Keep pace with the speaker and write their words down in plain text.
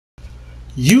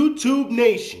YouTube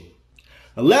Nation,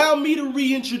 allow me to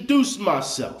reintroduce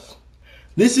myself.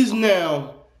 This is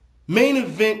now Main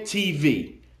Event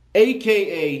TV,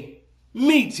 aka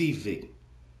Me TV.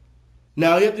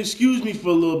 Now you have to excuse me for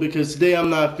a little bit because today I'm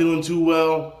not feeling too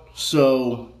well,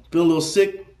 so feeling a little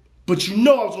sick. But you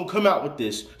know I was gonna come out with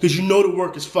this because you know the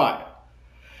work is fire.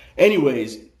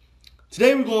 Anyways,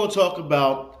 today we're gonna talk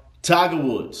about Tiger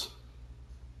Woods.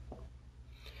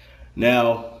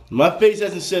 Now, my face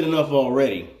hasn't said enough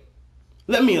already.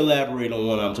 Let me elaborate on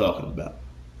what I'm talking about.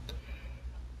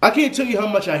 I can't tell you how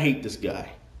much I hate this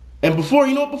guy. And before I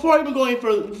even go any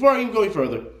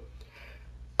further,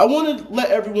 I want to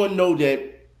let everyone know that,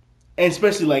 and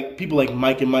especially like people like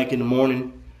Mike and Mike in the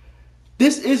morning,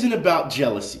 this isn't about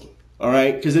jealousy, all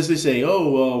right? Because as they say,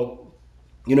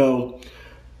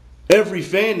 every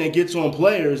fan that gets on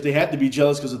players, they have to be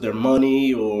jealous because of their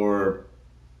money or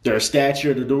their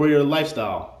stature, their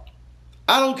lifestyle.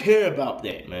 I don't care about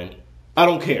that, man. I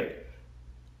don't care.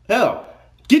 Hell,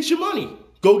 get your money.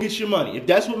 Go get your money. If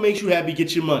that's what makes you happy,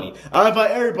 get your money. I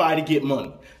invite everybody to get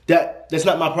money. That's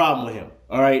not my problem with him,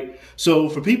 all right? So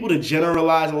for people to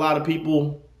generalize a lot of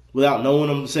people without knowing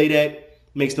them to say that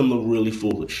makes them look really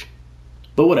foolish.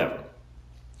 But whatever.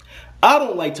 I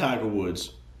don't like Tiger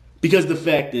Woods because the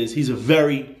fact is he's a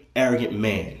very arrogant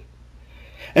man.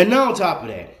 And now on top of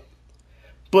that,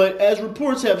 but as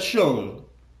reports have shown,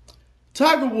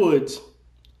 Tiger Woods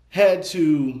had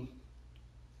to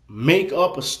make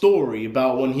up a story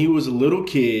about when he was a little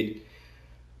kid.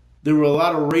 There were a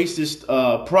lot of racist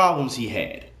problems he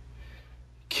had.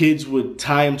 Kids would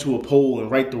tie him to a pole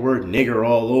and write the word nigger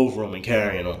all over him and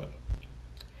carrying on.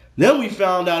 Then we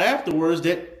found out afterwards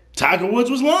that Tiger Woods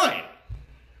was lying.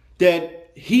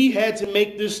 That he had to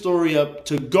make this story up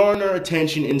to garner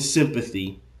attention and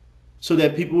sympathy so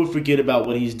that people would forget about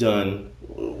what he's done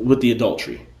with the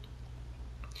adultery.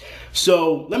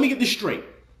 So let me get this straight,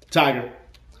 Tiger.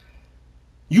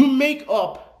 You make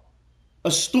up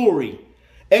a story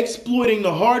exploiting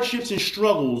the hardships and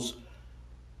struggles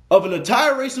of an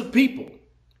entire race of people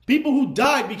who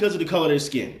died because of the color of their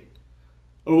skin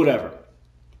or whatever,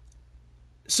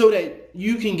 so that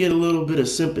you can get a little bit of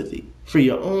sympathy for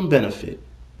your own benefit.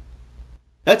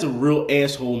 That's a real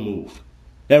asshole move.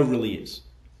 That really is.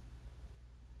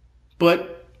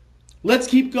 But let's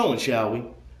keep going, shall we?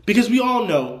 Because we all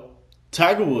know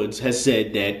Tiger Woods has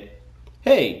said that,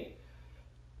 hey,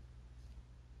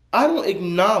 I don't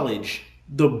acknowledge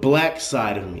the black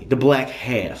side of me, the black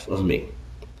half of me.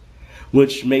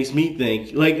 Which makes me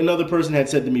think, like another person had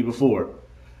said to me before,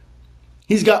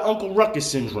 he's got Uncle Ruckus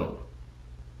syndrome.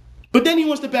 But then he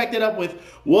wants to back that up with,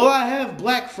 well, I have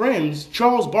black friends,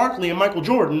 Charles Barkley and Michael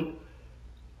Jordan.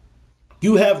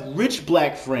 You have rich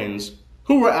black friends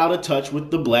who are out of touch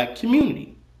with the black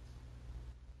community,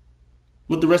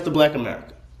 with the rest of black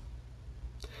America.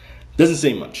 Doesn't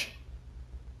say much.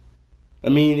 I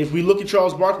mean, if we look at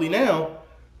Charles Barkley now,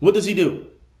 what does he do?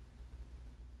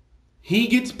 He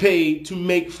gets paid to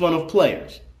make fun of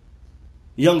players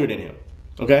younger than him,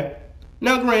 okay?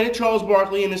 Now, granted, Charles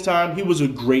Barkley in his time, he was a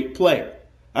great player.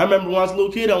 I remember when I was a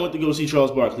little kid, I went to go see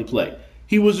Charles Barkley play.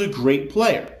 He was a great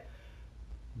player.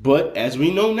 But as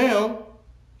we know now,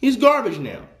 he's garbage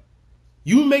now.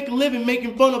 You make a living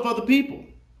making fun of other people,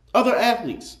 other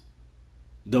athletes.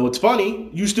 Though it's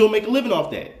funny, you still make a living off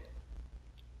that.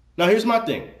 Now here's my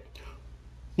thing.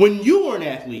 When you were an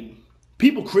athlete,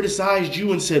 people criticized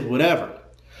you and said whatever.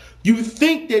 You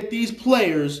think that these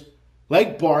players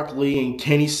like Barkley and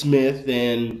Kenny Smith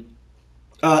and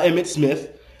Emmitt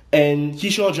Smith and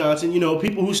Keyshawn Johnson,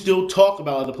 people who still talk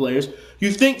about other players, you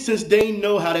think since they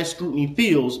know how that scrutiny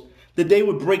feels, that they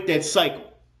would break that cycle.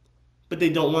 But they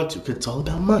don't want to because it's all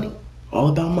about money. All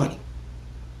about money.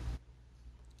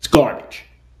 It's garbage.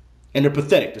 And they're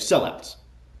pathetic. They're sellouts.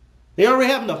 They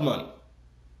already have enough money.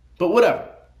 But whatever.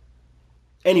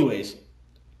 Anyways,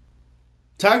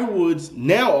 Tiger Woods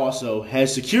now also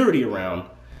has security around,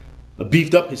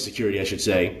 beefed up his security, I should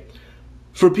say,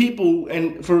 for people,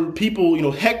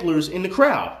 hecklers in the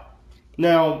crowd.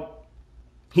 Now,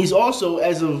 he's also,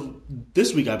 as of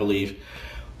this week, I believe,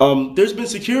 there's been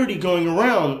security going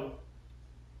around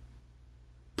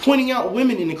pointing out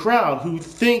women in the crowd who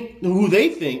they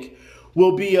think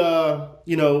will be,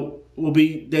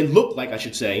 they look like, I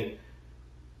should say,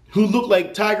 who look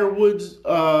like Tiger Woods,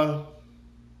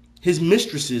 his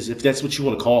mistresses, if that's what you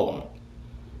want to call them.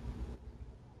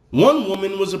 One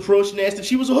woman was approached and asked if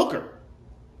she was a hooker.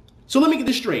 So let me get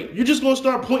this straight. You're just going to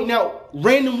start pointing out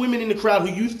random women in the crowd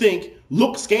who you think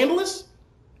look scandalous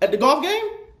at the golf game?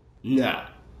 Nah.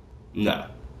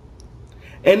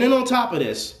 And then on top of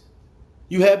this,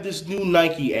 you have this new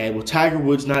Nike ad with Tiger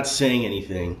Woods not saying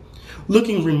anything,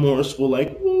 looking remorseful,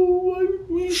 like, oh,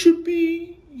 we should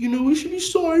be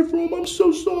sorry for him. I'm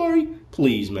so sorry.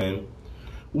 Please, man.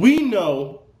 We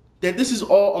know that this is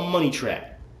all a money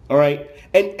trap, all right?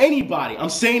 And anybody, I'm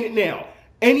saying it now,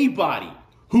 anybody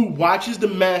who watches the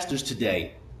Masters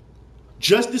today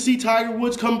just to see Tiger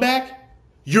Woods come back,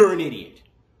 you're an idiot,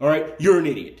 all right? You're an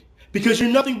idiot. Because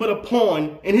you're nothing but a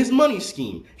pawn in his money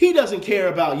scheme. He doesn't care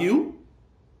about you.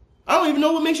 I don't even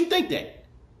know what makes you think that.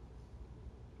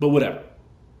 But whatever.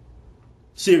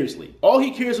 Seriously, all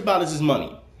he cares about is his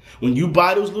money. When you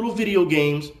buy those little video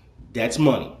games, that's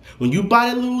money. When you buy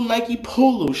that little Nike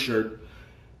polo shirt,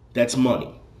 that's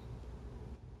money.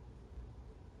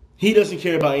 He doesn't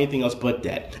care about anything else but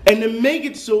that. And to make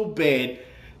it so bad,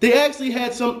 they actually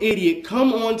had some idiot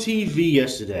come on TV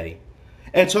yesterday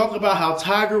and talk about how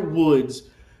Tiger Woods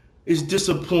is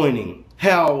disappointing,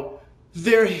 how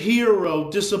their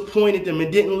hero disappointed them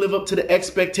and didn't live up to the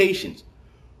expectations.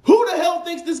 Who the hell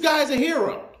thinks this guy's a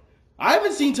hero? I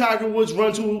haven't seen Tiger Woods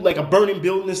run to like a burning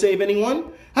building to save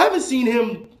anyone. I haven't seen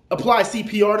him apply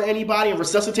CPR to anybody and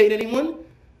resuscitate anyone.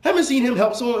 I haven't seen him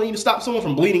help someone, to stop someone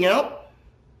from bleeding out.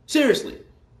 Seriously,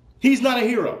 he's not a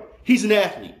hero. He's an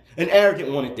athlete, an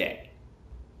arrogant one at that.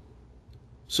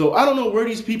 So I don't know where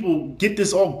these people get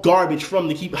this all garbage from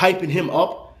to keep hyping him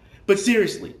up. But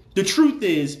seriously, the truth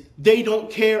is they don't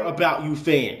care about you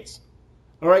fans.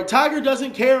 All right, Tiger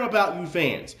doesn't care about you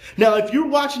fans. Now, if you're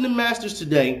watching the Masters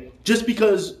today just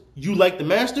because you like the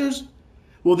Masters,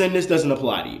 well, then this doesn't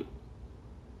apply to you.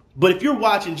 But if you're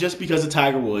watching just because of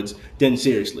Tiger Woods, then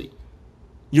seriously,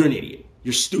 you're an idiot.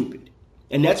 You're stupid.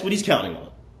 And that's what he's counting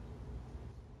on.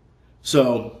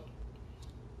 So,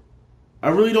 I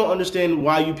really don't understand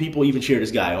why you people even cheer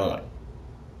this guy on.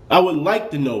 I would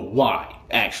like to know why,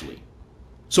 actually.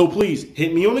 So please,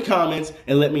 hit me on the comments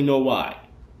and let me know why.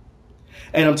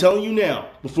 And I'm telling you now,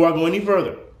 before I go any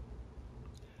further,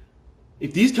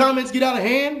 if these comments get out of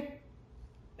hand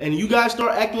and you guys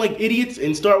start acting like idiots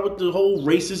and start with the whole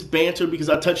racist banter because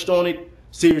I touched on it,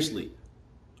 seriously,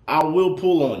 I will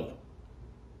pull on you.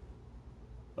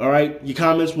 All right? Your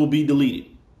comments will be deleted.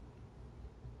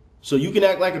 So you can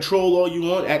act like a troll all you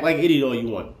want, act like an idiot all you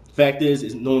want. Fact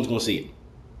is no one's going to see it.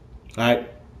 All right?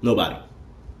 Nobody.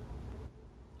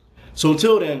 So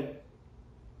until then,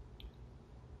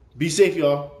 be safe,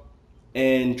 y'all,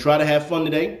 and try to have fun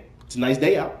today. It's a nice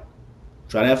day out.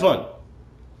 Try to have fun.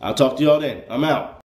 I'll talk to y'all then. I'm out.